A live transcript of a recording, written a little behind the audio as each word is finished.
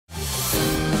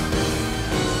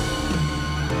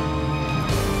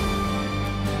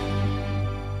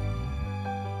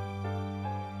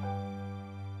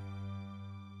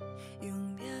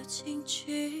进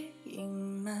去隐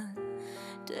瞒，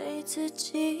对自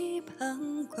己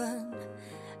旁观，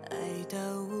爱到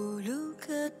无路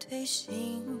可退，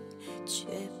心却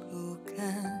不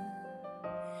甘。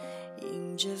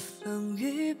迎着风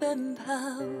雨奔跑，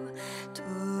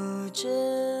拖着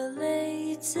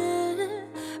泪渍，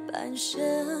半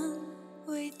生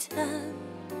微叹。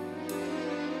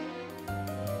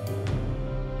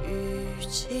与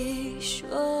其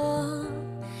说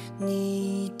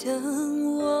你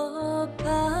等我把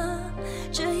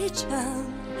这一场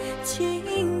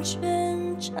青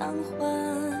春偿还，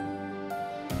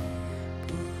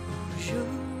不如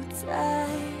再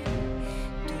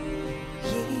赌一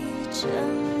阵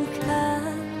看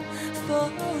峰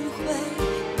回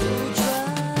路转。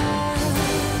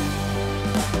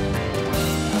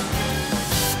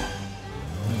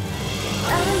爱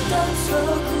当作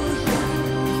孤雁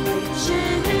会志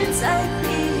在必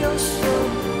有所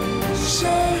悟，谁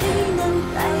能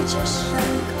带着伤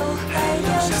口还要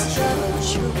消除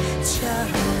蔷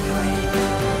薇？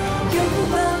拥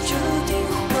抱注定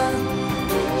荒芜，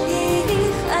遗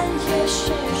憾也是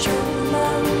种满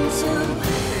足。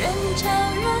人潮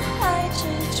人海之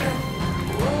中，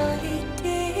我一定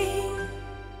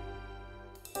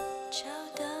找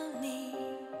到你。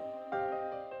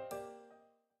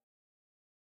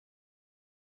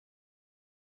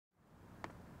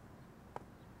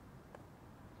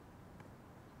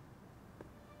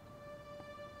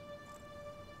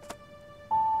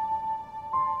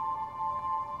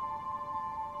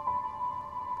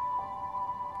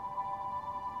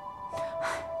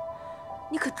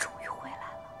你可终于回来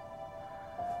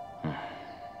了。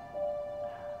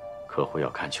客户要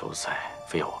看球赛，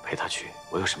非要我陪他去，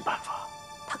我有什么办法？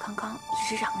他刚刚一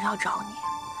直嚷着要找你，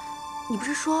你不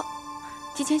是说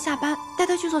提前下班带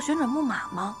他去坐旋转木马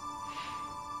吗？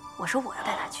我说我要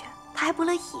带他去，他还不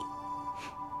乐意。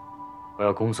我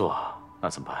要工作，那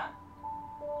怎么办？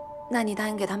那你答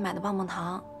应给他买的棒棒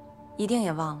糖，一定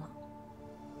也忘了。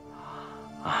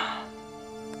啊！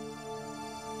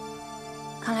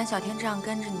看来小天这样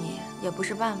跟着你也不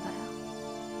是办法呀。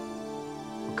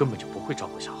我根本就不会照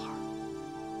顾小孩，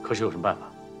可是有什么办法？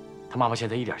他妈妈现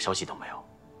在一点消息都没有。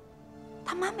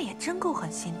他妈妈也真够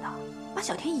狠心的，把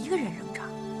小天一个人扔这儿，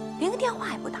连个电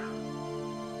话也不打。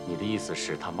你的意思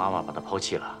是他妈妈把他抛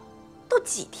弃了？都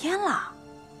几天了？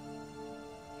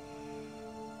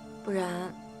不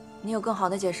然，你有更好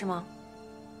的解释吗？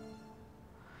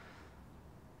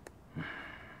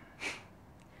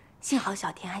幸好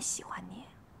小天还喜欢你，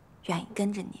愿意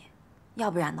跟着你，要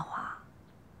不然的话……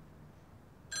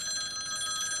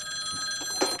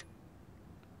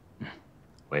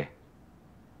喂。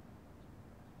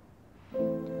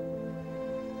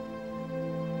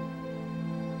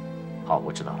好，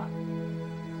我知道了。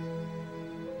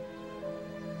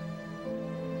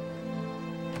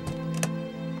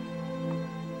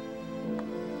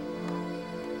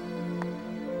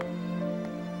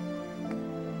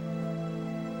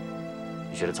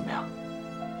你觉得怎么样？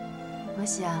我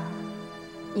想，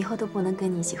以后都不能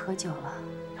跟你一起喝酒了。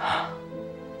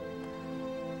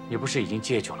你不是已经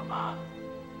戒酒了吗？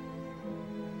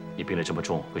你病得这么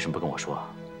重，为什么不跟我说？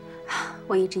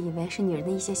我一直以为是女人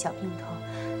的一些小病头，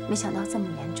没想到这么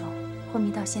严重，昏迷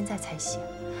到现在才醒。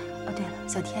哦，对了，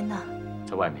小天呢？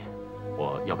在外面，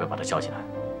我要不要把他叫进来？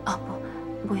哦，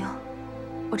不用，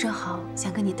我正好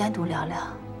想跟你单独聊聊。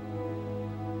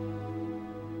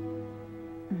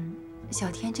小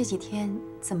天这几天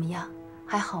怎么样？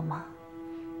还好吗？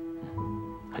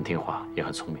很听话，也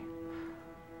很聪明。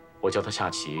我教他下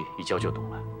棋，一教就懂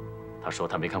了。他说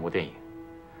他没看过电影，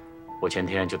我前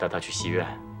天就带他去戏院，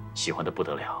喜欢得不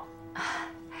得了。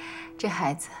这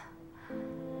孩子，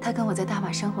他跟我在大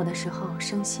马生活的时候，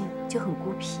生性就很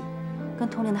孤僻，跟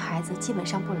同龄的孩子基本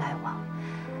上不来往。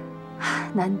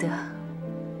难得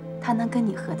他能跟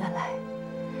你合得来，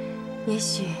也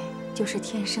许就是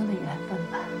天生的缘分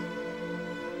吧。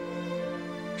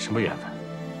什么缘分？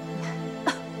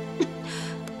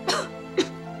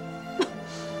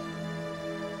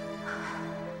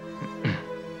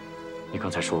你刚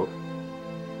才说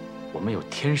我们有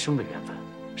天生的缘分，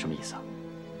什么意思啊？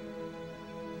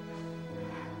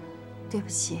对不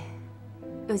起，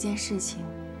有件事情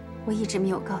我一直没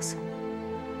有告诉你。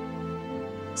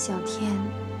小天，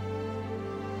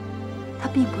他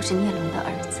并不是聂龙的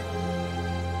儿子。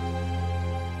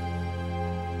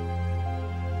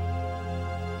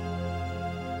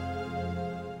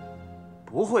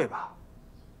不会吧？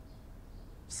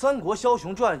《三国枭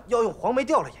雄传》要用黄梅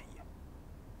调来演绎？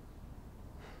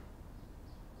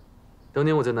当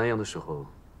年我在南洋的时候，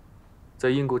在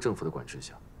英国政府的管制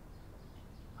下，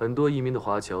很多移民的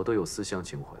华侨都有思乡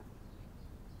情怀，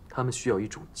他们需要一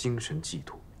种精神寄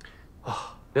托。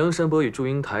梁山伯与祝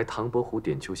英台、唐伯虎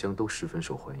点秋香都十分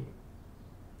受欢迎，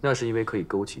那是因为可以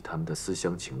勾起他们的思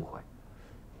乡情怀。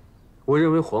我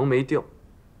认为黄梅调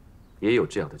也有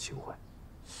这样的情怀。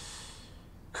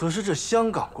可是这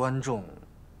香港观众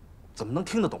怎么能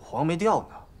听得懂黄梅调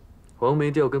呢？黄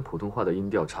梅调跟普通话的音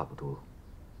调差不多，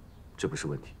这不是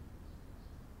问题。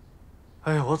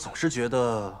哎呀，我总是觉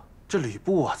得这吕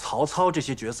布啊、曹操这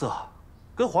些角色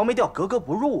跟黄梅调格格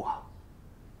不入啊。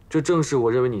这正是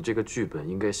我认为你这个剧本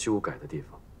应该修改的地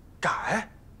方。改？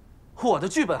我的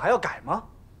剧本还要改吗？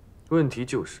问题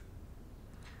就是，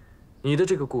你的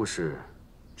这个故事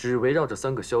只围绕着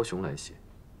3个枭雄来写。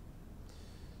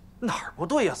哪儿不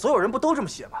对呀？所有人不都这么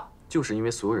写吗？就是因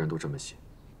为所有人都这么写，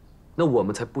那我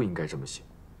们才不应该这么写。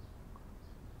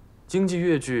京剧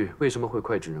粤剧为什么会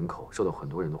脍炙人口，受到很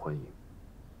多人的欢迎？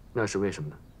那是为什么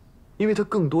呢？因为它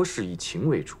更多是以情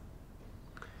为主。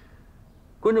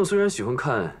观众虽然喜欢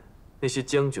看那些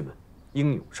将军们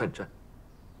英勇善战，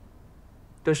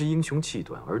但是英雄气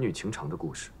短、儿女情长的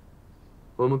故事，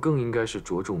我们更应该是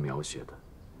着重描写的。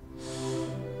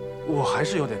我还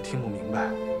是有点听不明白。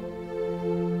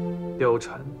貂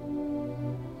蝉，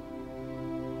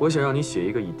我想让你写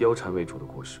一个以貂蝉为主的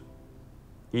故事，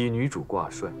以女主挂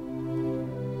帅。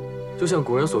就像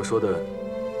古人所说的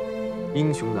“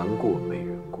英雄难过美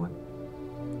人关”，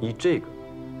以这个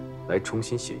来重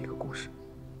新写一个故事。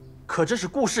可这是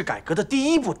故事改革的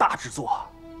第1部大制作，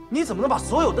你怎么能把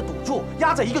所有的赌注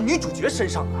压在一个女主角身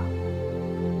上呢？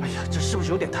哎呀，这是不是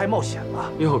有点太冒险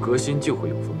了？要革新就会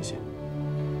有风险。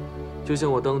就像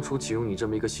我当初启用你这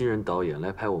么一个新人导演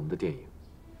来拍我们的电影，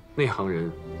内行人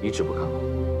一致不看好，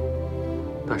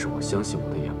但是我相信我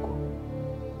的眼光。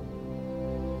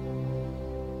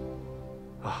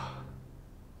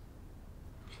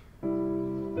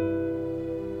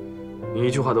你一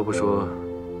句话都不说，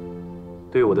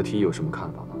对我的提议有什么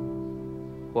看法吗？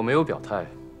我没有表态，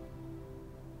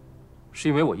是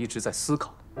因为我一直在思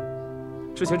考。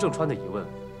之前郑川的疑问，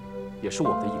也是我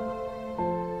的疑问。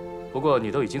不过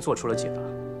你都已经做出了解答，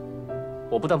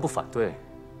我不但不反对，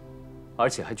而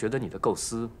且还觉得你的构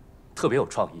思特别有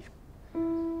创意。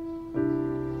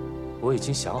我已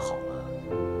经想好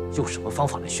了，用什么方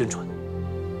法来宣传。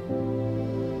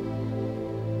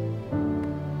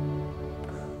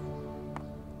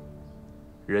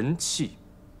人气，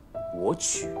我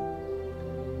取。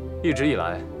一直以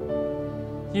来，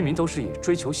一鸣都是以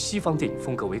追求西方电影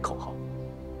风格为口号。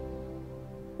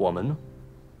我们呢，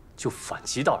就反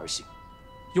其道而行，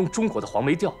用中国的黄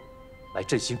梅调来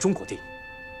振兴中国电影。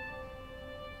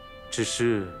只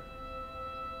是，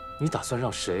你打算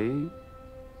让谁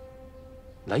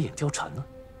来演貂蝉呢？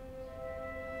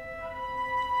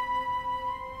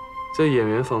在演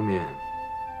员方面，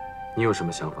你有什么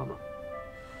想法吗？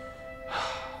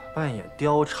扮演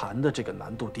貂蝉的这个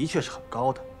难度的确是很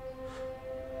高的，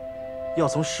要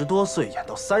从10多岁演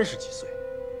到30几岁。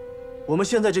我们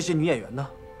现在这些女演员呢，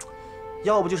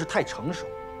要不就是太成熟，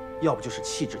要不就是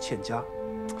气质欠佳，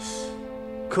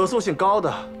可塑性高的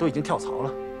都已经跳槽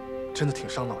了，真的挺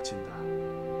伤脑筋的。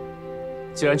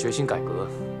既然决心改革，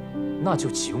那就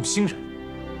启用新人，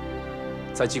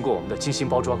再经过我们的精心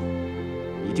包装，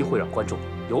一定会让观众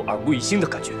有耳目一新的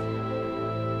感觉。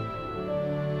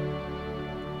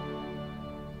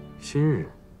新人。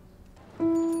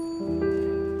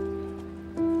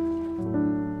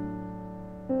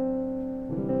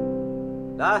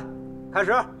来，开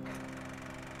始。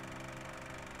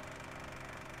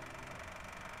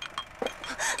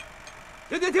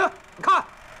停！你看，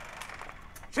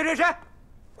谁，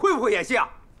会不会演戏啊？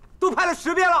都拍了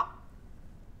10遍了。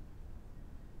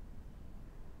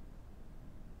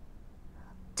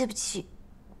对不起。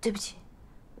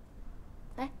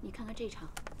来，你看看这场，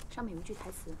上面有一句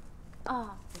台词。哦，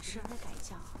是，再改一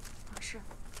下啊。是。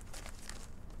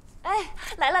哎，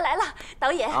来了，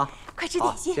导演，快吃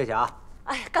点心。谢谢啊。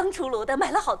哎呀，刚出炉的，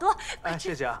买了好多。哎，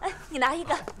谢谢啊。哎，你拿一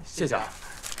个。谢谢啊。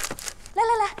来，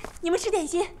你们吃点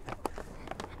心。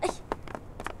哎，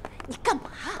你干嘛？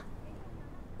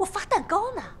我发蛋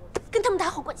糕呢，跟他们打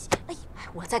好关系。哎，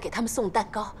我在给他们送蛋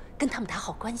糕，跟他们打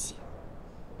好关系。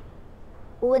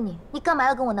我问你，你干嘛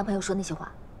要跟我男朋友说那些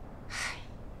话？唉，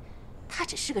他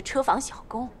只是个车房小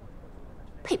工，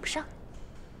配不上。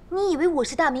你以为我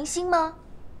是大明星吗？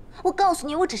我告诉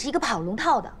你，我只是一个跑龙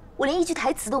套的，我连一句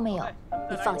台词都没有。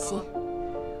你放心，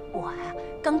我呀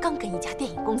刚刚跟一家电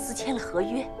影公司签了合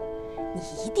约，你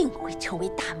一定会成为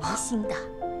大明星的。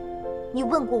你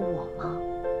问过我吗？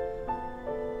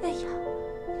哎呀，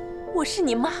我是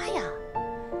你妈呀，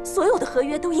所有的合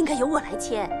约都应该由我来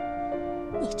签。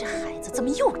你这孩子怎么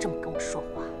又这么跟我说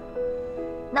话？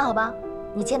那好吧，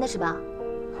你签的是吧？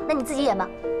那你自己演吧。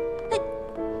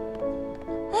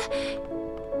哎，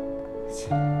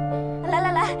来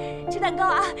来来，吃蛋糕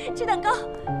啊，吃蛋糕。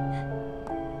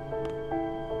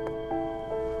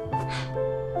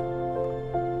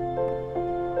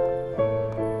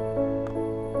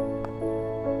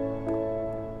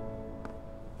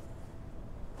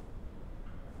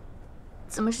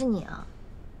怎么是你啊？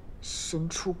神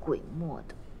出鬼没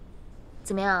的。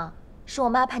怎么样？是我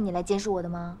妈派你来监视我的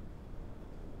吗？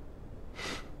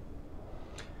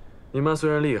你妈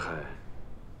虽然厉害，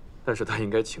但是她应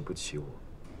该请不起我。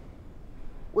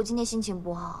我今天心情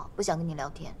不好，不想跟你聊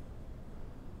天。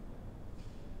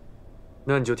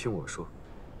那你就听我说。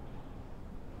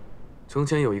从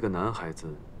前有一个男孩子，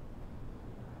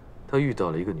他遇到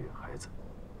了一个女孩子，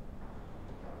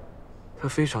他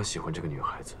非常喜欢这个女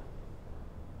孩子。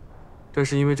但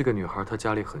是因为这个女孩她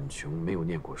家里很穷，没有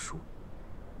念过书，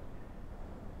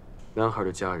男孩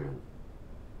的家人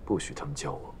不许他们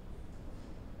交往。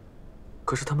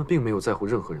可是他们并没有在乎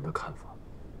任何人的看法，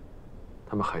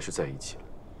他们还是在一起了。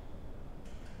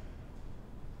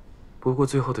不过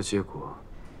最后的结果，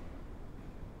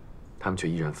他们却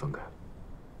依然分开了。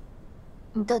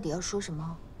你到底要说什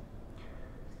么？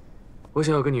我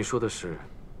想要跟你说的是，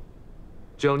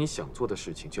只要你想做的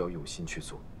事情，就要用心去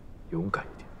做，勇敢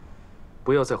一点。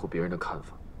不要在乎别人的看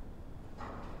法，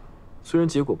虽然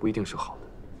结果不一定是好的，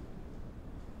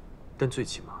但最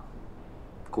起码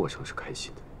过程是开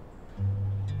心的。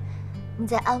你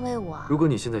在安慰我啊？如果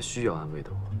你现在需要安慰的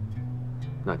话，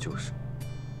那就是……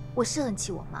我是很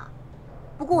气我妈，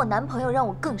不过我男朋友让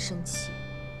我更生气。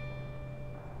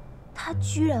他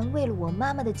居然为了我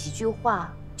妈妈的几句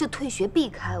话就退学避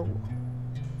开我，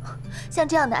像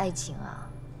这样的爱情啊，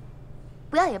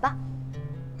不要也罢。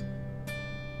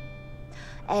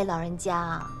哎，老人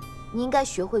家，你应该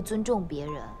学会尊重别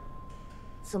人，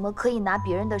怎么可以拿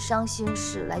别人的伤心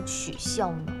事来取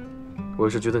笑呢？我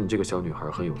是觉得你这个小女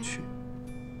孩很有趣，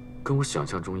跟我想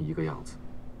象中一个样子，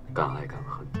敢爱敢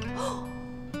恨。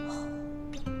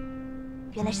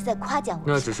原来是在夸奖我。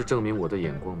那只是证明我的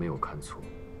眼光没有看错。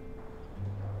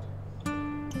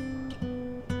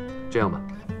这样吧，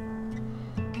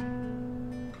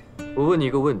我问你一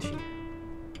个问题，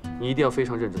你一定要非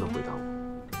常认真的回答我。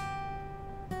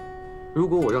如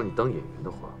果我让你当演员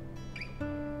的话，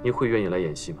你会愿意来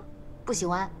演戏吗？不喜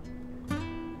欢。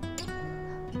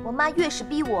我妈越是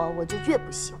逼我，我就越不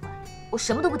喜欢。我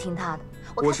什么都不听她的。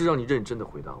我是让你认真的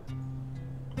回答我。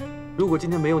如果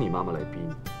今天没有你妈妈来逼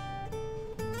你，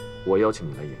我邀请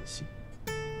你来演戏，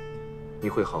你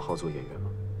会好好做演员吗？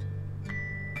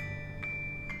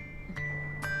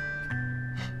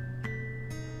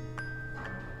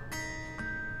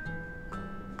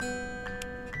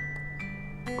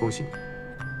恭喜你，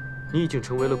你已经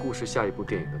成为了故事下一部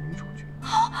电影的女主角。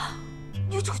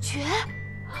女主角？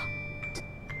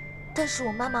但是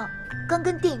我妈妈刚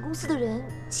跟电影公司的人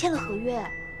签了合约。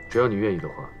只要你愿意的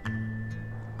话，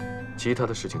其他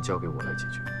的事情交给我来解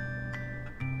决。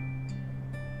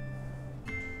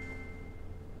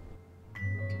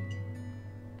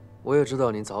我也知道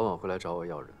你早晚会来找我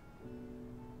要人。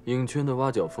影圈的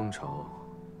挖角风潮，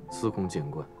司空见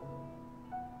惯，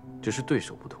只是对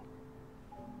手不同。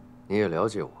你也了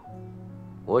解我，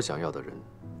我想要的人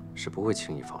是不会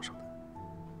轻易放手的。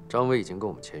张威已经跟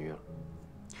我们签约了。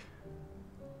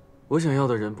我想要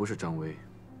的人不是张威，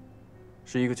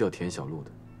是一个叫田小璐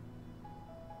的。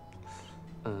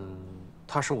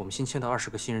他是我们新签的20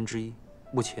个新人之一，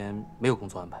目前没有工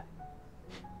作安排。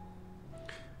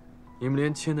你们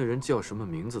连签的人叫什么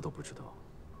名字都不知道，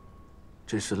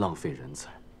真是浪费人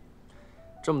才。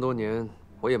这么多年，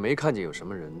我也没看见有什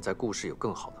么人在故事有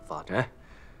更好的发展。哎，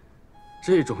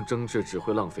这种争执只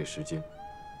会浪费时间，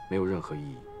没有任何意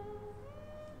义。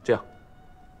这样，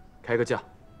开个价，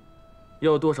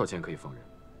要多少钱可以放人？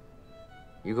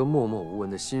一个默默无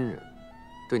闻的新人，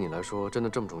对你来说真的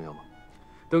这么重要吗？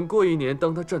等过1年，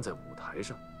当她站在舞台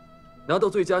上，拿到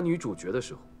最佳女主角的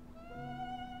时候，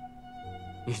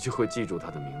你就会记住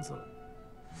她的名字了。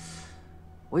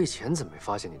我以前怎么没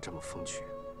发现你这么风趣？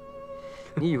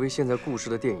你以为现在故事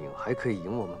的电影还可以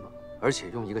赢我们吗？而且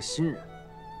用一个新人。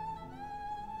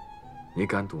你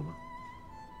敢赌吗？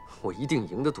我一定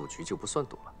赢的赌局就不算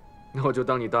赌了。那我就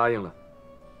当你答应了。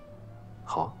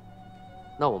好，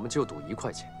那我们就赌1块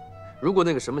钱。如果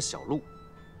那个什么小璐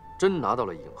真拿到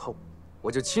了影后，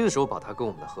我就亲手把她跟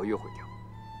我们的合约毁掉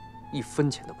，1分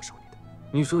钱都不收你的。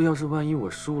你说要是万一我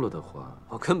输了的话，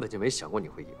我根本就没想过你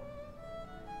会赢，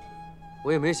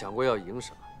我也没想过要赢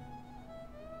什么，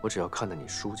我只要看到你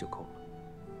输就够了。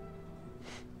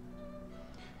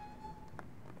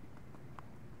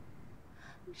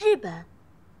日本？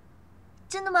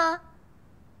真的吗？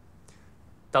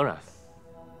当然，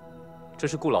这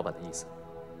是顾老板的意思。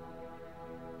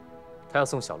他要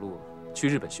送小璐去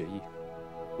日本学艺，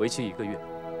为期1个月。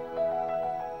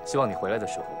希望你回来的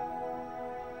时候，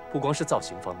不光是造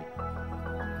型方面，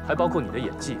还包括你的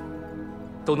演技，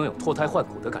都能有脱胎换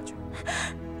骨的感觉。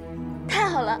太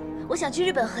好了，我想去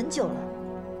日本很久了。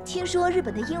听说日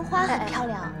本的樱花很漂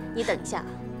亮。你等一下，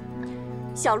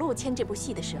小鹿签这部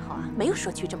戏的时候啊，没有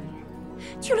说去这么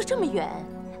远，去了这么远，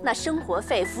那生活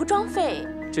费、服装费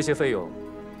这些费用，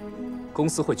公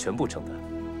司会全部承担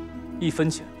，1分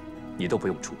钱你都不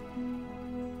用出。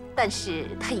但是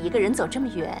他一个人走这么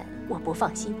远，我不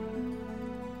放心。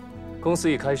公司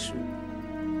一开始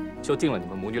就订了你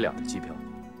们母女俩的机票，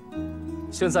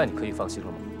现在你可以放心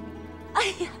了吗？哎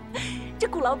呀，这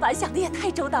顾老板想的也太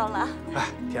周到了。哎，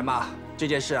田妈，这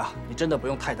件事啊，你真的不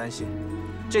用太担心。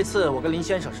这次我跟林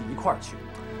先生是一块儿去，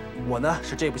我呢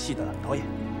是这部戏的导演，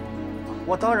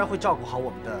我当然会照顾好我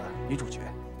们的女主角。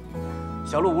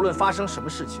小鹿无论发生什么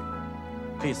事情，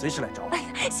可以随时来找我。哎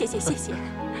呀，谢谢谢谢。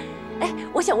哎，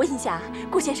我想问一下，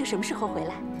顾先生什么时候回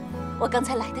来？我刚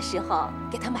才来的时候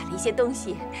给他买了一些东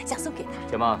西，想送给他。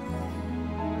田妈，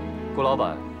顾老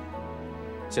板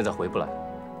现在回不来，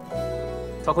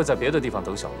他会在别的地方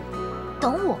等小鹿。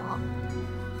等我？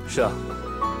是啊，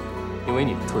因为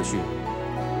你的特训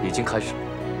已经开始了。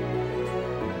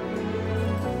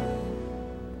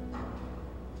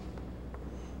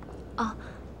哦，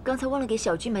刚才忘了给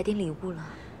小军买点礼物了。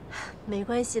没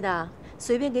关系的，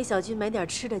随便给小军买点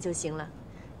吃的就行了。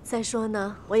再说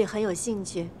呢，我也很有兴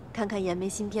趣看看延眉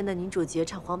新片的女主角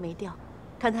唱黄梅调，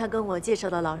看她跟我介绍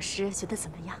的老师学得怎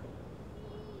么样。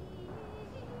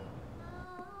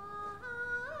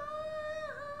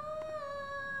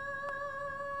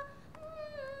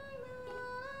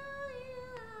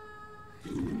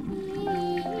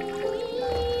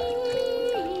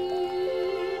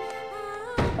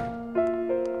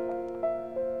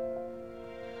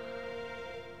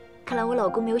看来我老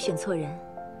公没有选错人，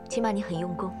起码你很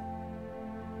用功。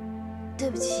对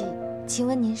不起，请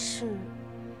问您是？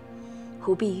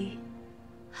胡碧玉。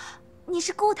你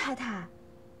是顾太太。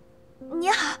你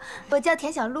好，我叫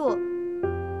田小璐。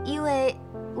因为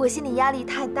我心理压力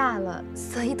太大了，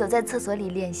所以躲在厕所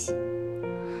里练习。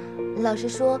老实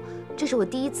说，这是我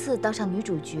第一次当上女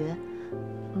主角。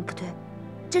不对，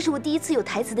这是我第一次有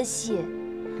台词的戏，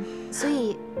所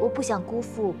以我不想辜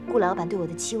负顾老板对我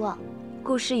的期望。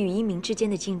顾氏与一鸣之间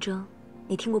的竞争，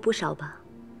你听过不少吧？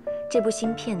这部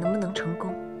新片能不能成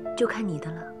功，就看你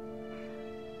的了。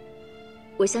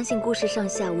我相信顾氏上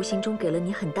下无形中给了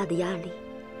你很大的压力，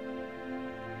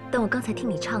但我刚才听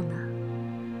你唱呢，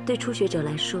对初学者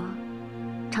来说，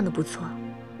唱得不错。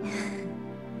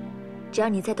只要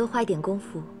你再多花一点功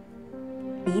夫，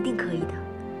你一定可以的。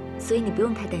所以你不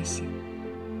用太担心。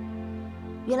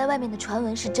原来外面的传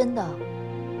闻是真的。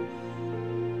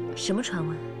什么传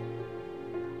闻？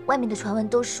外面的传闻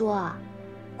都说啊，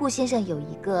顾先生有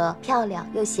一个漂亮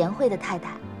又贤惠的太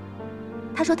太。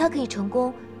他说他可以成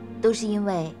功，都是因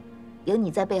为有你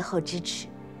在背后支持。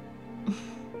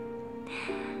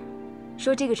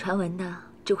说这个传闻的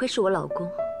只会是我老公。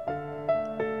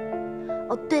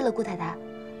哦，对了，顾太太，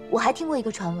我还听过一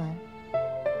个传闻，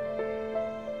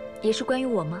也是关于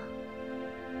我吗？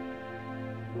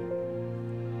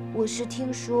我是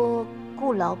听说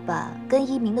顾老板跟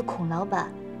一鸣的孔老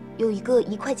板有一个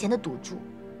1块钱的赌注，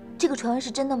这个传闻是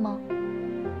真的吗？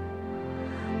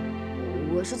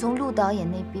我是从陆导演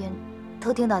那边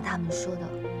偷听到他们说的。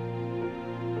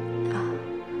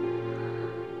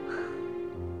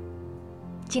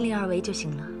尽力而为就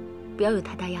行了，不要有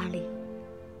太大压力。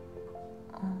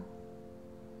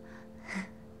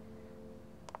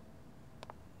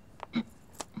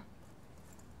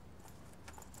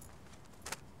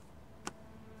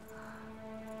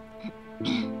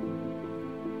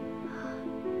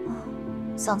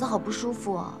嗓子好不舒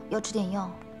服啊，要吃点药。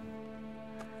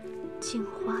镜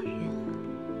花缘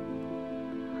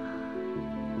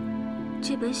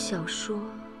这本小说，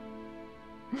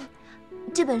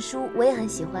这本书我也很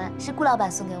喜欢，是顾老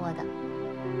板送给我的。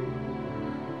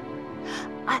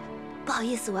哎，不好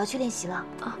意思，我要去练习了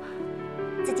啊，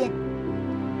再见。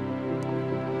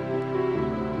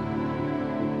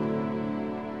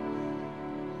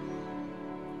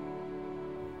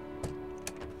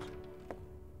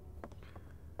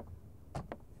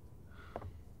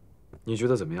你觉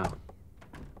得怎么样？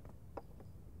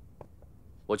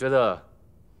我觉得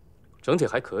整体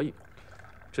还可以，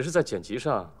只是在剪辑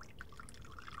上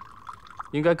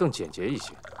应该更简洁一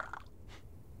些。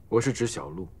我是指小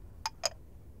鹿。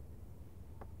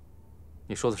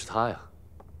你说的是他呀？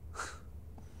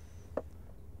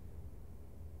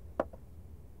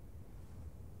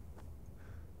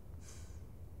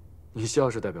你笑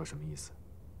是代表什么意思？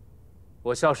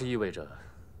我笑是意味着，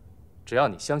只要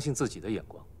你相信自己的眼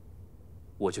光，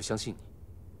我就相信你。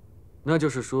那就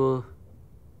是说，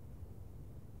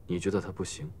你觉得他不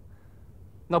行？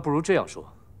那不如这样说，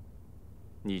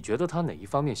你觉得他哪一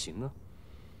方面行呢？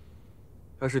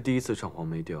他是第一次唱黄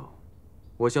梅调，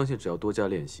我相信只要多加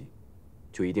练习，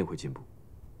就一定会进步。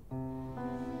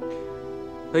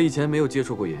他以前没有接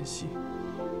触过演戏，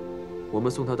我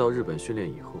们送他到日本训练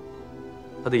以后，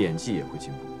他的演技也会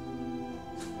进步。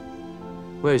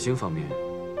外形方面，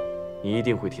你一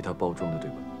定会替他包装的，对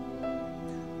吧？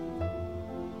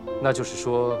那就是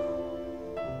说，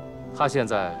他现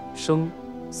在声、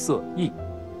色、艺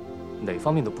哪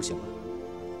方面都不行了。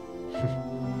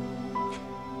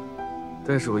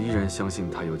但是我依然相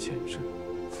信他有潜质。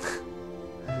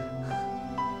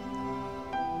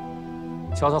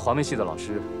教他黄梅戏的老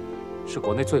师是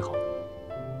国内最好的，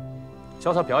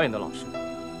教他表演的老师，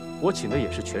我请的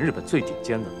也是全日本最顶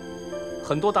尖的，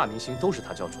很多大明星都是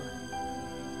他教出来的。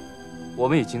我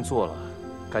们已经做了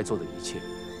该做的一切，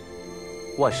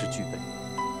万事俱备，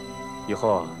以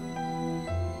后啊，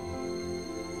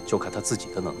就看他自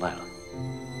己的能耐了。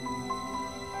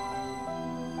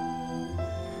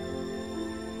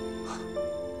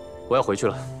我要回去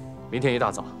了，明天一大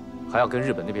早还要跟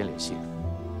日本那边联系，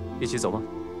一起走吗？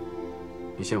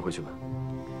你先回去吧，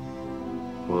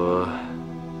我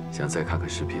想再看看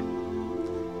视频。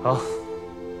好。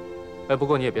哎，不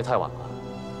过你也别太晚了，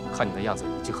看你那样子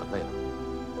已经很累了。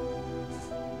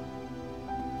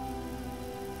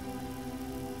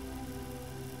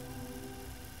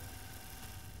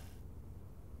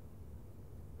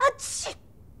啊切！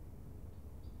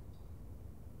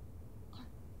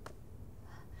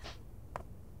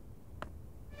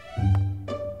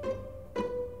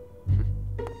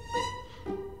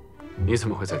你怎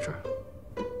么会在这儿？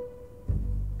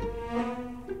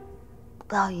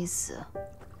不好意思，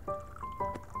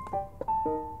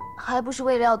还不是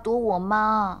为了要躲我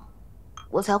妈，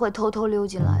我才会偷偷溜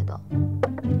进来的。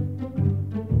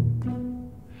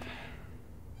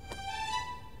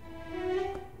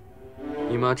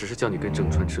你妈只是叫你跟郑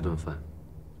川吃顿饭，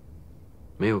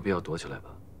没有必要躲起来吧？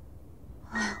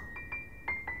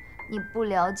你不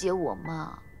了解我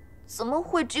妈，怎么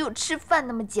会只有吃饭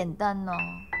那么简单呢？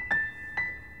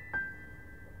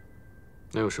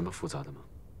那有什么复杂的吗？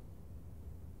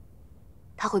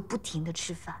她会不停地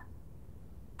吃饭，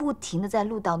不停地在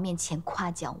陆导面前夸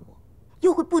奖我，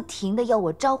又会不停地要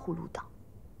我招呼陆导。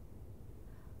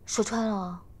说穿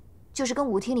了，就是跟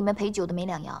舞厅里面陪酒的没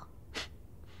两样。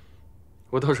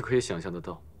我倒是可以想象得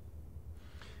到，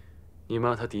你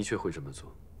妈她的确会这么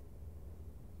做。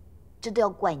这都要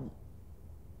怪你。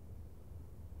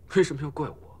为什么要怪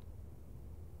我？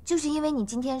就是因为你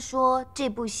今天说这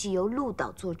部戏由陆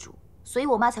导做主，所以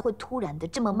我妈才会突然的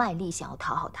这么卖力，想要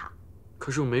讨好他。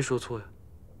可是我没说错呀。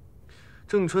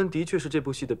郑川的确是这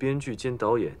部戏的编剧兼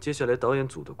导演，接下来导演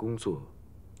组的工作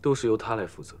都是由他来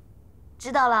负责。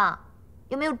知道了，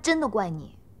有没有真的怪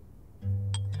你？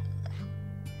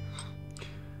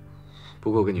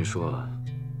不过我跟你说啊，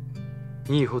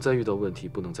你以后再遇到问题，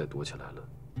不能再躲起来了，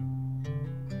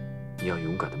你要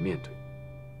勇敢的面对，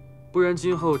不然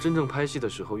今后真正拍戏的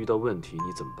时候遇到问题，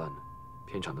你怎么办呢？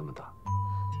片场那么大，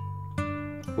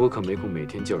我可没空每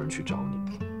天叫人去找你。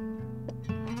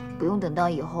不用等到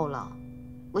以后了，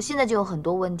我现在就有很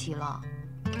多问题了。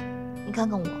你看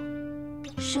看我，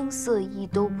声色艺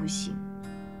都不行，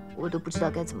我都不知道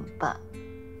该怎么办。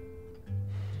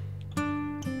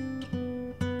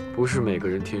不是每个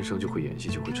人天生就会演戏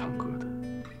就会唱歌的，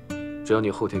只要你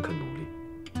后天肯努力，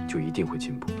就一定会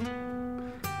进步。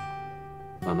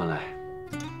慢慢来。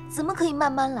怎么可以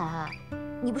慢慢来？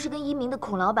你不是跟一鸣的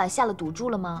孔老板下了赌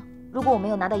注了吗？如果我没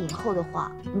有拿到影后的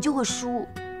话，你就会输。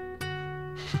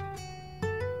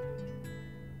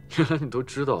原来你都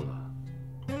知道了。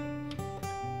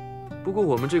不过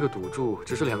我们这个赌注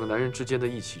只是两个男人之间的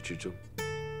一己之争，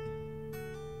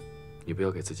你不要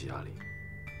给自己压力。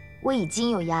我已经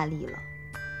有压力了。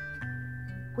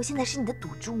我现在是你的赌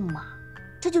注嘛，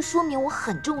这就说明我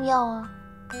很重要啊。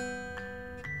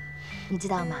你知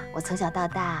道吗？我从小到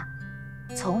大，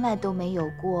从来都没有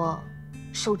过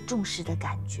受重视的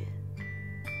感觉，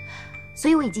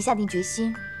所以我已经下定决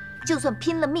心，就算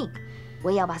拼了命，我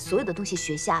也要把所有的东西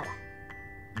学下来。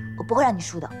我不会让你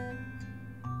输的。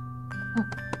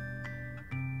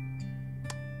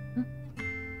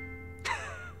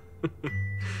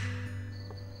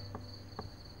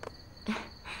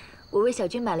我为小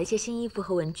军买了一些新衣服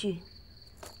和文具，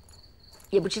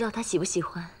也不知道他喜不喜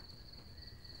欢。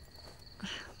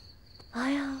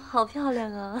哎呀，好漂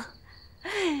亮啊！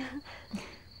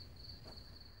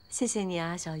谢谢你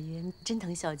啊，小云，真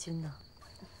疼小军呢。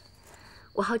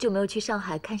我好久没有去上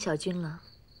海看小军了，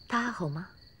他还好吗？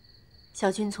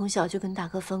小军从小就跟大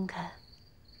哥分开，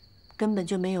根本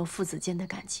就没有父子间的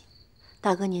感情。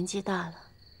大哥年纪大了，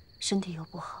身体又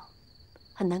不好，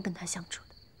很难跟他相处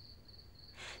的。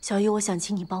小玉，我想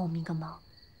请你帮我们一个忙。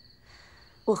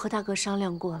我和大哥商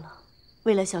量过了，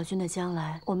为了小军的将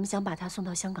来，我们想把他送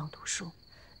到香港读书。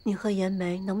你和延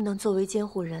梅能不能作为监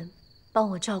护人，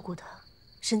帮我照顾他，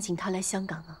申请他来香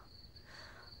港啊？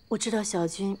我知道小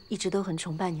军一直都很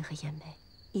崇拜你和延梅，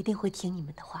一定会听你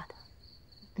们的话的。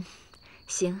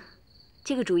行，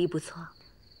这个主意不错，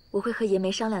我会和延梅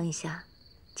商量一下，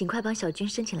尽快帮小军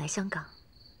申请来香港。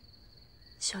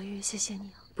小玉，谢谢你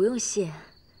啊！不用谢，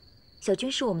小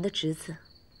军是我们的侄子，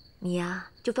你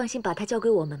呀就放心把他交给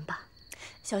我们吧。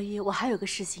小玉，我还有个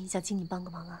事情想请你帮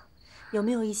个忙啊，有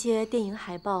没有一些电影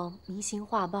海报、明星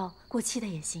画报，过期的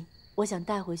也行，我想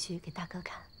带回去给大哥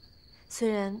看。虽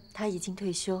然他已经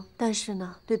退休，但是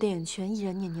呢，对电影圈依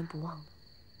然念念不忘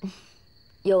的。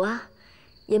有啊。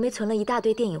延梅存了一大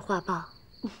堆电影画报，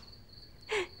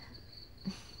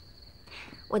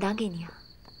我拿给你啊。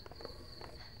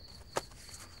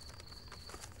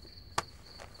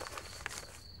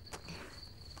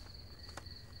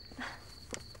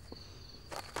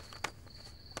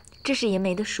这是延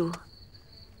梅的书，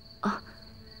哦，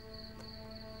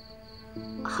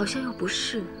好像又不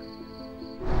是。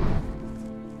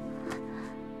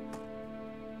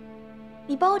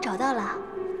你帮我找到了。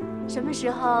什么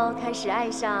时候开始爱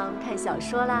上看小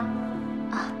说啦？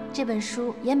啊，这本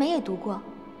书延梅也读过。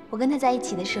我跟她在一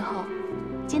起的时候，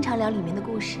经常聊里面的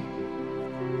故事，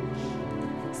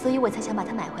所以我才想把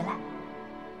它买回来。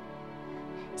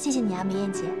谢谢你啊，梅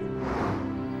艳姐。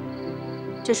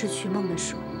这是瞿梦的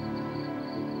书。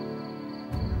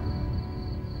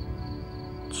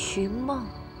瞿梦，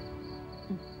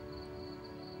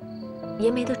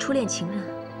延梅的初恋情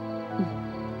人。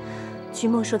瞿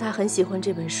梦说他很喜欢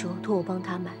这本书，托我帮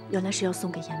他买，原来是要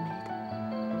送给延梅的。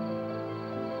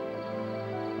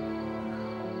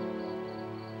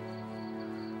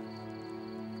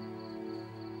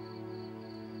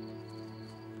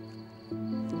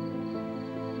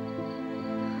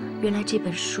原来这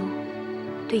本书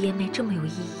对延梅这么有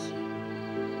意义。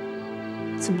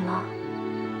怎么了？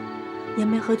延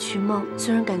梅和瞿梦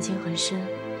虽然感情很深，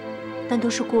但都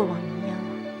是过往云烟了，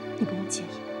你不用介意。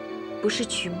不是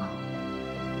瞿梦。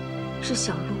是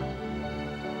小鹿。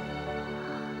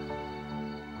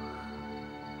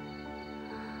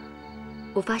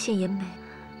我发现延梅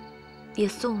也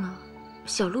送了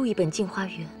小鹿一本《镜花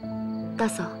缘》。大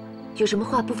嫂，有什么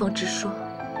话不妨直说。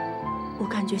我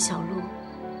感觉小鹿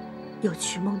有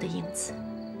瞿梦的影子。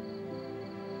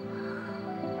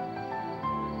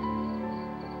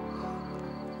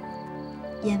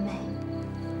延梅，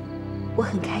我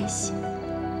很开心，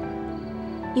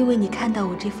因为你看到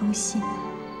我这封信。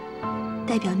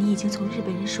代表你已经从日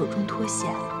本人手中脱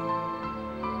险了。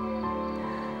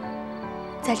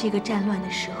在这个战乱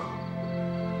的时候，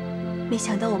没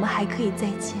想到我们还可以再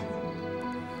见。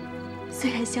虽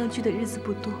然相聚的日子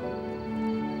不多，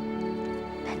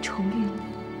但重遇你，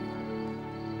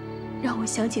让我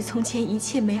想起从前一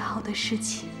切美好的事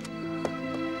情。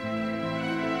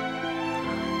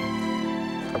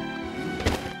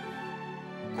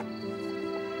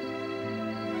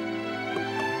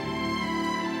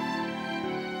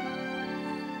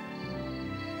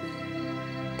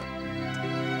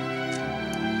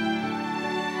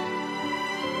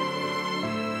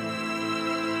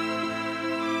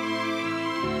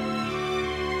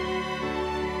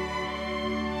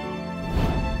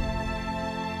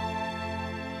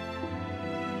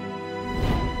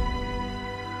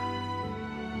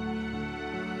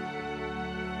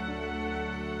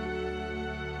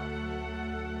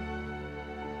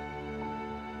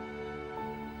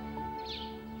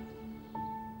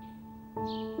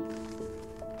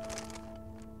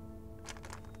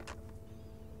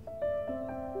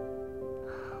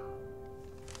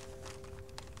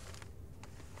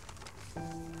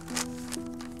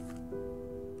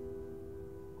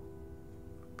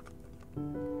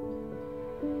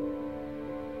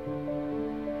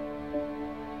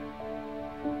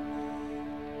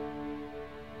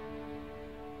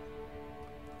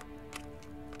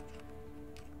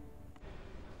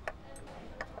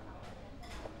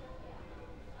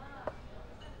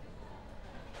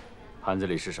盘子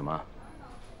里是什么？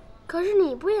可是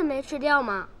你不也没吃掉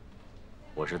吗？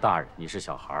我是大人，你是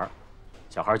小孩儿，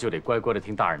小孩就得乖乖的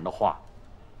听大人的话。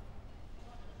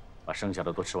把剩下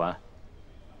的都吃完。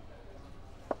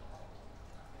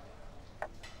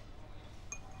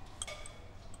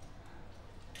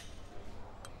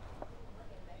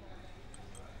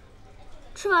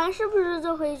吃完是不是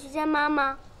就可以去见妈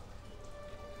妈？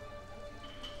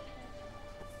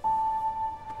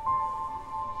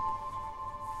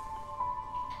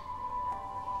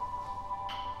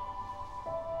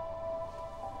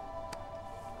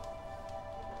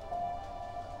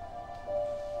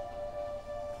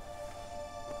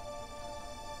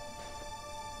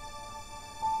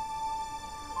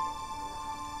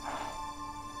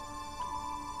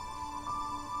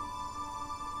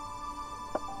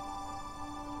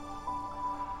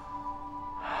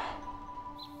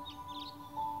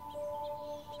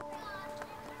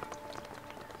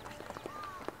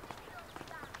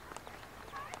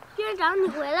院长，你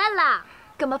回来了。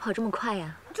干嘛跑这么快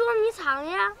呀？捉迷藏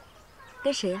呀。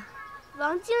跟谁呀？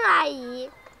王静阿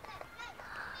姨。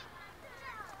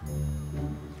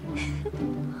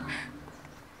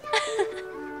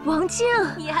王静，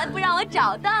你还不让我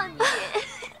找到你？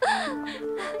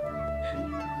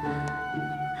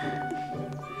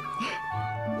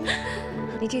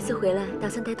你这次回来打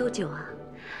算待多久啊？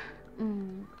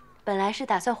本来是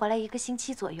打算回来1个星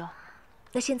期左右。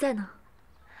那现在呢？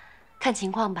看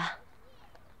情况吧，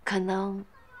可能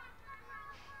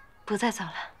不再走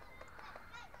了。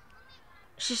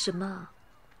是什么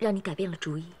让你改变了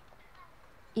主意？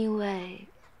因为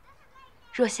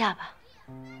若夏吧。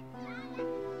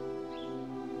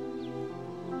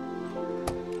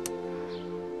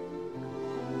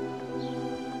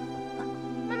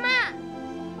妈妈，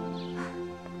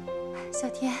小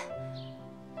天，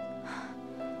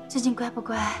最近乖不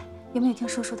乖？有没有听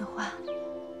叔叔的话？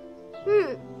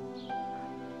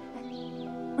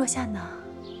若夏呢？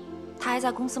他还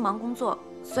在公司忙工作，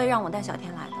所以让我带小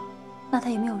天来的。那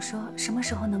他有没有说什么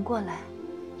时候能过来？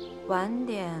晚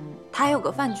点，他还有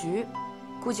个饭局，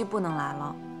估计不能来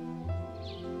了。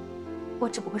我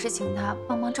只不过是请他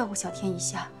帮忙照顾小天一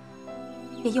下，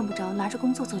也用不着拿着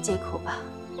工作做借口吧。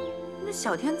那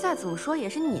小天再怎么说也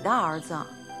是你的儿子，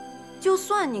就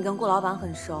算你跟顾老板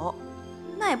很熟，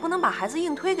那也不能把孩子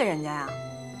硬推给人家呀。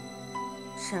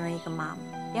身为一个妈妈，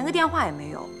连个电话也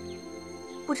没有，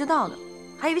不知道的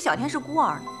还以为小天是孤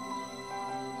儿呢。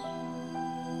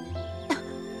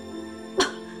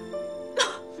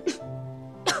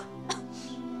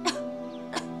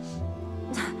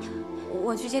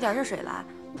我去接点热水来，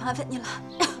麻烦你了。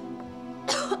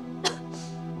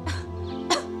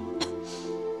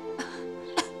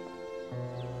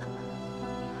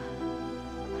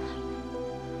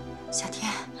小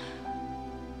天，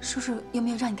叔叔有没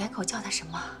有让你改口叫他什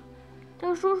么？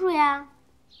叫叔叔呀。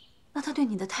那他对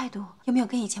你的态度有没有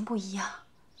跟以前不一样？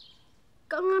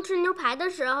刚刚吃牛排的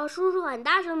时候，叔叔很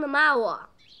大声的骂我。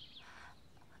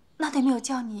那他有没有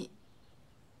叫你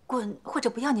滚或者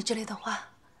不要你之类的话？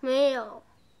没有，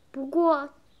不过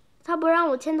他不让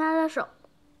我牵他的手。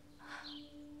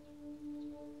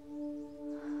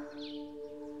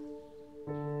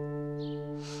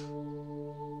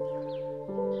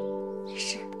没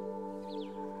事。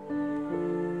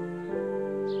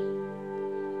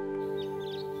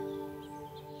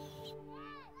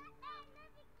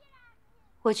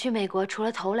我去美国，除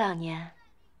了头2年，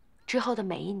之后的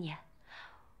每一年，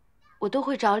我都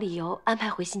会找理由安排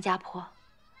回新加坡。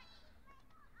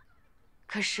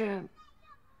可是，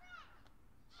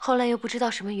后来又不知道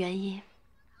什么原因，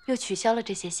又取消了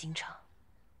这些行程。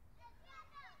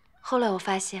后来我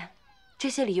发现，这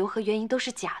些理由和原因都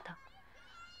是假的。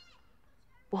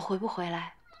我回不回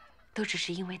来，都只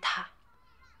是因为他。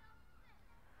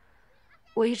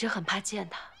我一直很怕见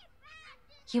他，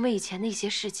因为以前的一些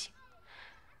事情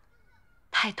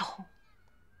太痛，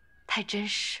太真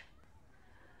实。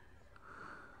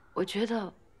我觉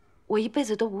得我一辈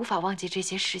子都无法忘记这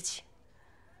些事情。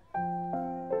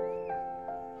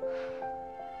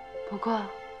不过，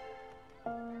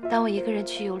当我一个人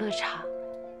去游乐场、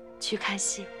去看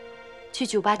戏、去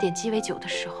酒吧点鸡尾酒的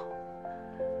时候，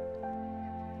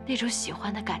那种喜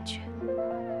欢的感觉、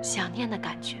想念的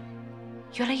感觉，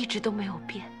原来一直都没有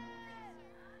变。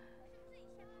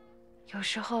有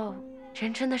时候，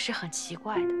人真的是很奇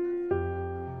怪的，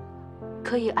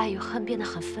可以爱与恨变得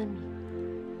很分明，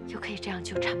又可以这样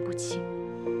纠缠不清。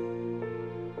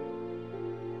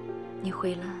你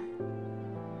回来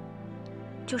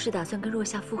就是打算跟若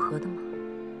夏复合的吗？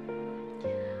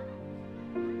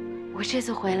我这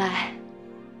次回来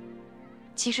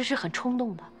其实是很冲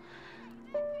动的，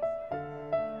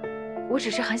我只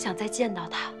是很想再见到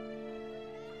他。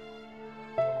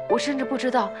我甚至不知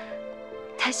道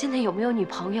他现在有没有女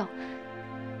朋友，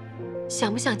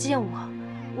想不想见我。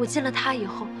我见了他以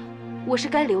后，我是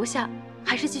该留下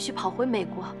还是继续跑回美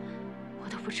国，我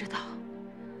都不知道。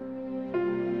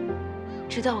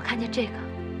直到我看见这个，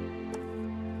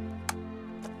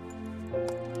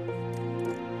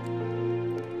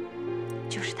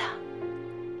就是他。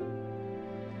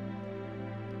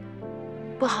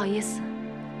不好意思，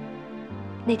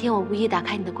那天我无意打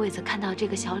开你的柜子，看到这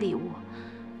个小礼物，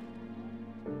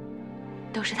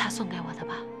都是他送给我的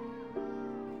吧？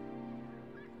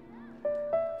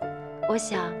我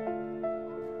想，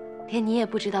连你也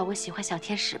不知道我喜欢小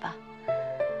天使吧？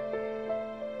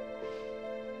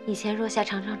以前若夏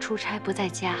常常出差不在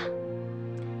家，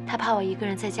她怕我一个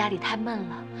人在家里太闷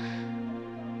了，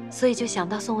所以就想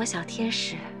到送我小天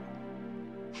使。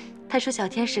她说小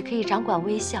天使可以掌管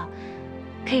微笑，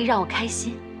可以让我开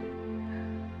心。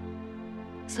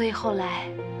所以后来，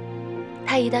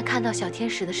他一旦看到小天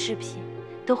使的饰品，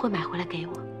都会买回来给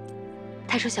我。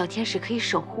他说小天使可以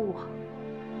守护我。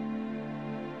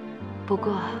不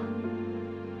过，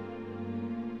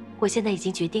我现在已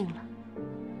经决定了，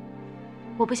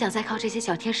我不想再靠这些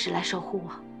小天使来守护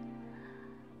我。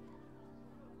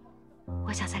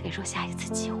我想再给若夏一次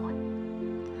机会。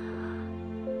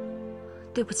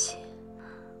对不起，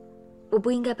我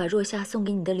不应该把若夏送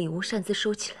给你的礼物擅自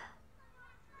收起来。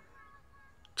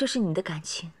这是你的感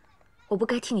情，我不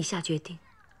该替你下决定。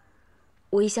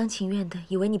我一厢情愿的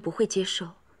以为你不会接受，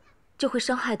这会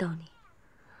伤害到你。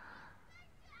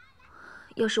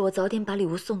要是我早点把礼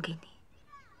物送给你，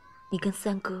你跟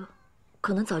三哥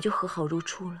可能早就和好如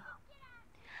初了。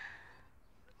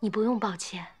你不用抱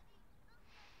歉，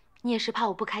你也是怕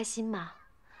我不开心嘛。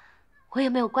我也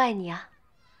没有怪你啊。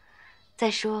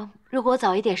再说，如果我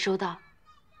早一点收到，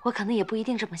我可能也不一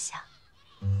定这么想。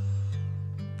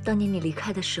当年你离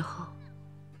开的时候，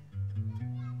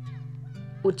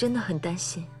我真的很担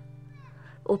心，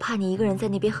我怕你一个人在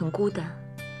那边很孤单，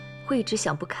会一直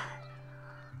想不开。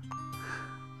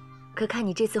可看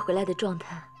你这次回来的状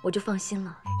态，我就放心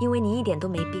了，因为你一点都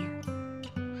没变，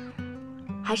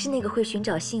还是那个会寻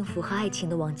找幸福和爱情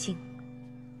的王静。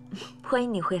欢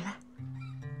迎你回来。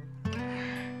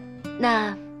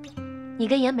那，你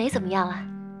跟延梅怎么样啊？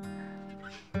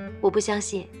我不相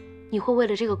信你会为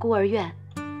了这个孤儿院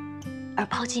而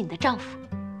抛弃你的丈夫。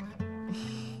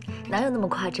哪有那么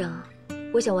夸张？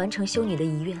我想完成修女的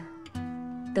遗愿，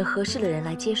等合适的人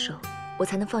来接手，我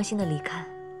才能放心的离开。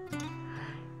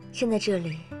现在这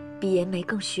里比延梅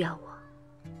更需要我。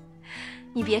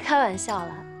你别开玩笑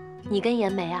了，你跟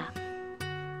延梅啊，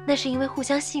那是因为互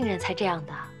相信任才这样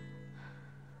的。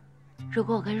如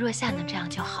果我跟若夏能这样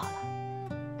就好了。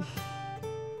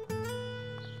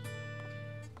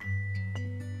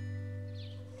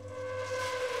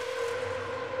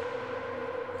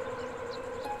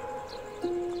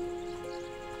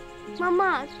妈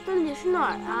妈，这里是哪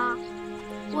儿啊？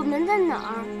我们在哪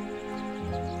儿？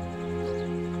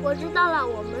我知道了，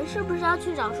我们是不是要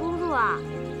去找叔叔啊？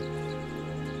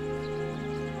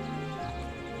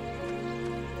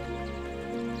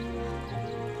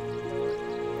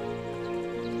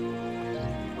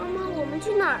妈妈，我们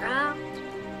去哪儿啊？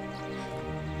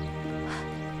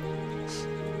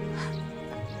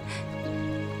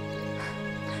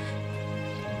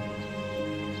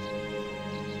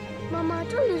妈妈，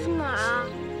这里是哪儿啊？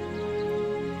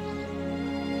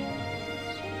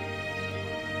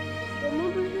我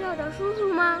们不是要找叔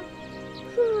叔吗？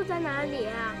叔叔在哪里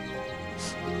啊？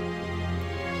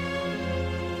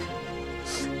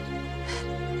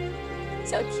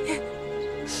小天，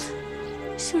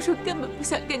叔叔根本不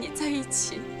想跟你在一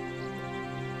起。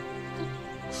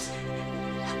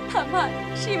他骂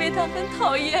你是因为他很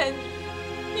讨厌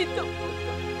你，你懂不懂？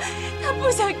他不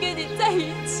想跟你在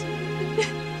一起。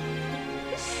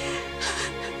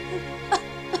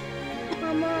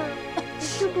妈妈，你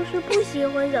是不是不喜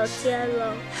欢小天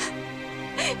了？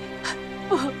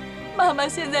不，妈妈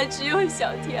现在只有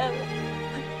小天了。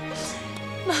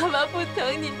妈妈不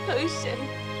疼你疼谁？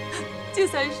就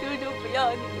算叔叔不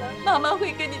要你了，妈妈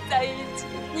会跟你在一起，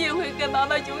你也会跟妈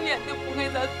妈永远都不会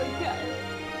再分开。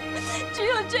只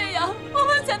有这样，我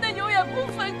们才能永远不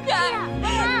分开。妈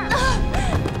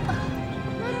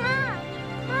妈，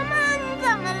妈妈，你怎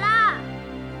么了？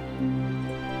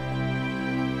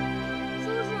叔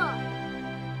叔，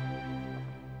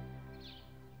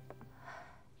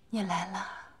你来了，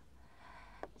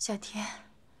小天，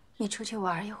你出去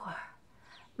玩一会儿，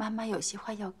妈妈有些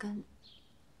话要跟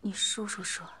你叔叔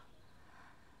说。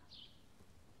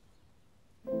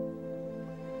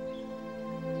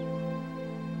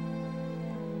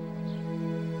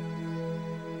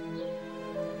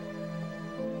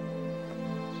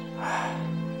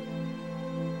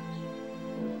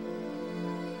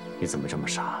你怎么这么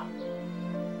傻？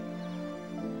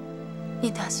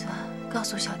你打算告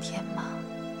诉小天吗？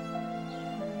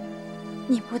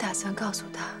你不打算告诉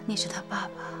他你是他爸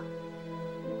爸？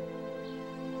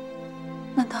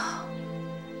难道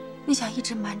你想一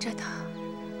直瞒着他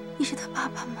你是他爸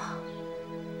爸吗？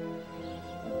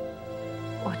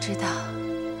我知道，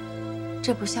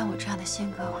这不像我这样的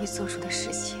性格会做出的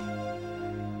事情。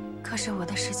可是我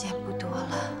的时间不多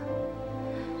了，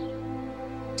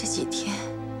这几天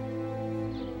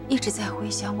一直在回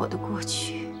想我的过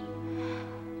去。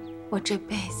我这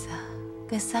辈子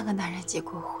跟3个男人结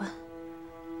过婚，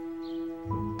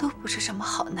都不是什么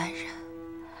好男人。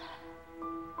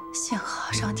幸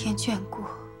好上天眷顾，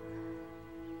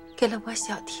给了我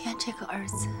小天这个儿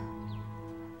子，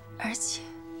而且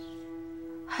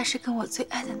还是跟我最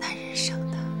爱的男人生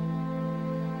的。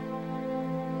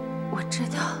我知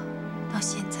道到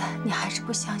现在你还是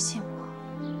不相信我。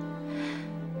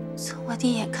从我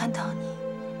第一眼看到你，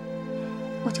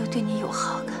我就对你有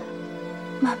好感，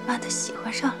慢慢的喜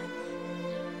欢上了你。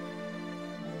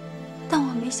但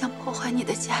我没想破坏你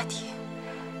的家庭，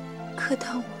可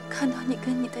当我看到你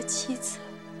跟你的妻子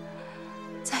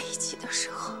在一起的时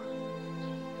候，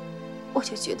我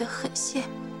就觉得很羡慕，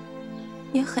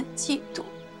也很嫉妒。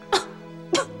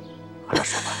好了，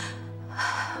说吧。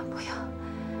不要，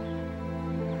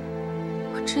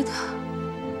我知道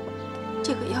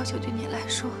这个要求对你来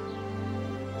说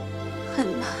很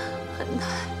难很难，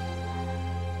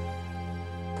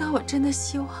但我真的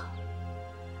希望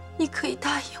你可以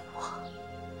答应我，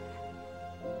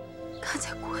看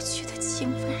在过去的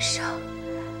情分上，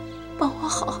帮我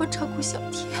好好照顾小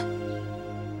天，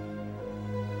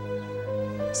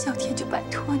小天就拜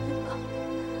托你了。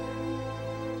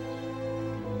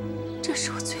这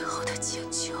是我最后的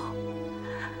请求，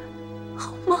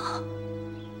好吗？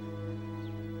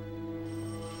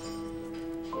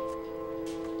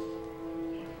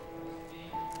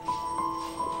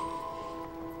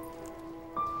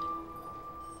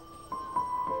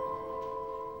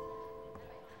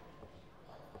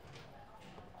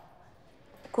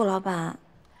顾老板，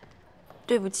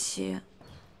对不起。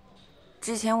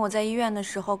之前我在医院的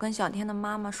时候跟小天的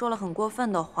妈妈说了很过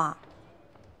分的话，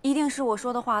一定是我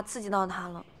说的话刺激到她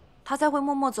了，她才会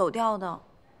默默走掉的。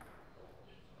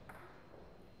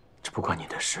这不关你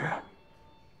的事。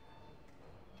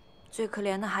最可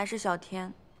怜的还是小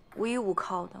天，无依无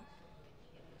靠的。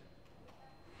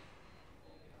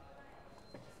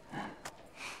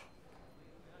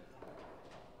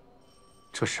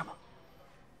这是什么？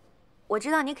我知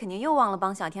道你肯定又忘了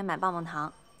帮小天买棒棒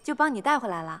糖，就帮你带回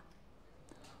来了。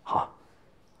好。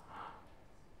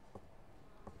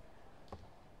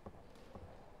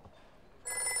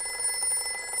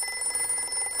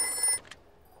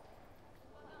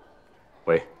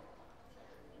喂。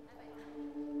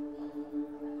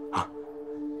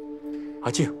阿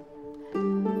静，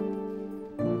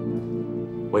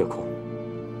我有空。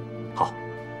好，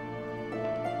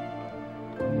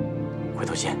回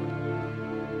头见。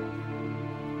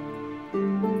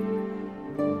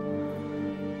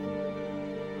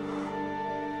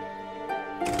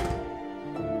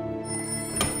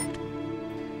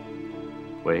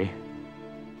喂？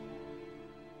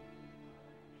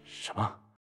什么？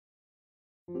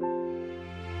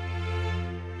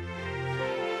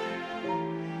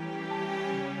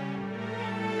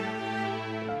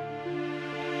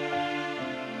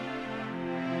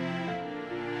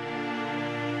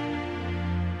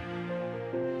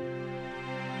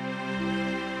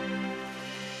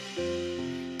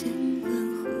灯光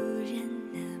忽然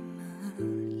那么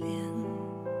亮，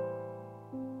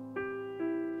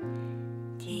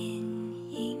电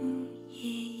影也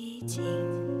已经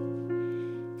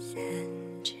散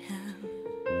场，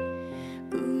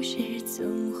故事总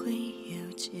会